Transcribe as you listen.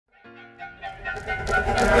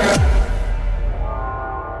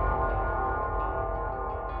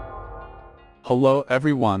Hello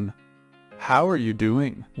everyone. How are you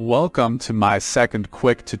doing? Welcome to my second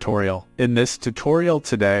quick tutorial. In this tutorial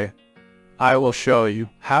today, I will show you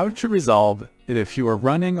how to resolve it if you are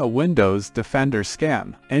running a Windows Defender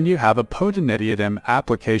scan and you have a Presenoker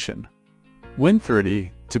application.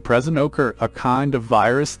 Win32 to Presenoker, a kind of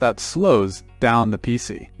virus that slows down the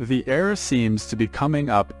PC. The error seems to be coming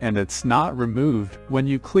up and it's not removed when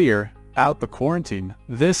you clear out the quarantine.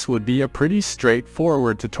 This would be a pretty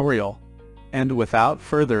straightforward tutorial. And without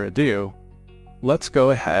further ado, let's go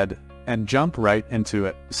ahead and jump right into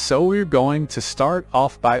it. So we're going to start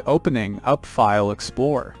off by opening up File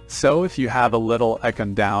Explorer. So if you have a little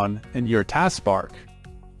icon down in your taskbar,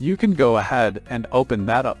 you can go ahead and open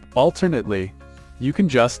that up. Alternately, you can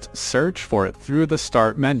just search for it through the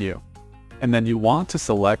Start menu, and then you want to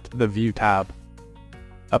select the View tab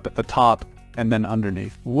up at the top, and then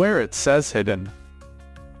underneath where it says Hidden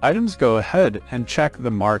Items, go ahead and check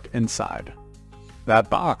the mark inside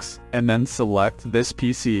that box, and then select this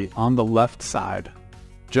PC on the left side.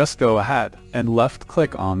 Just go ahead and left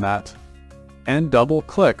click on that, and double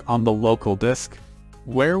click on the local disk.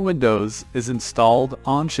 Where Windows is installed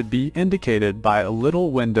on should be indicated by a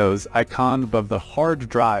little Windows icon above the hard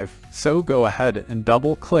drive, so go ahead and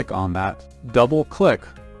double click on that. Double click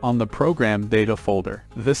on the program data folder.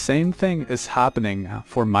 The same thing is happening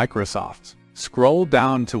for Microsoft. Scroll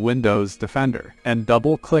down to Windows Defender and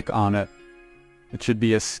double click on it. It should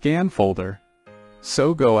be a scan folder,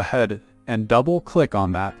 so go ahead and double click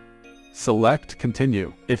on that. Select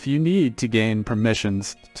Continue. If you need to gain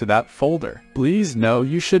permissions to that folder, please know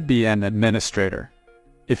you should be an administrator.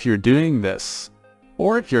 If you're doing this,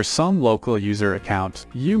 or if you're some local user account,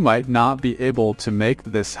 you might not be able to make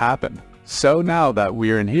this happen. So now that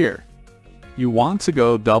we're in here, you want to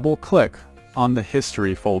go double click on the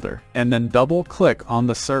history folder, and then double click on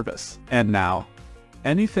the service. And now,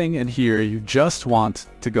 anything in here you just want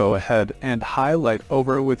to go ahead and highlight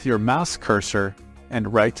over with your mouse cursor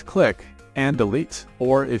and right click and delete.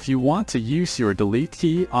 Or if you want to use your delete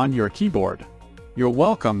key on your keyboard, you're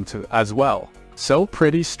welcome to as well. So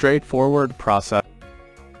pretty straightforward process,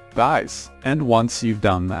 guys. And once you've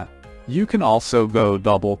done that, you can also go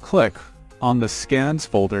double click on the scans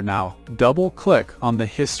folder. Now double click on the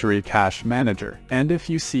history cache manager, and if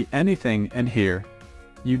you see anything in here,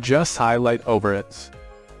 you just highlight over it,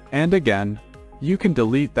 and again you can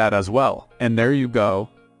delete that as well. And there you go,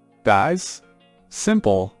 guys.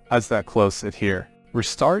 Simple as that. Close it here,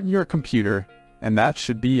 restart your computer, and that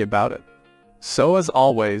should be about it. So as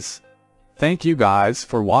always, thank you guys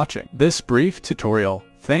for watching this brief tutorial.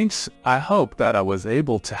 Thanks. I hope that I was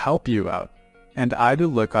able to help you out, and I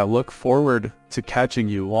look forward to catching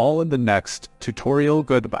you all in the next tutorial.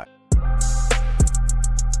 Goodbye.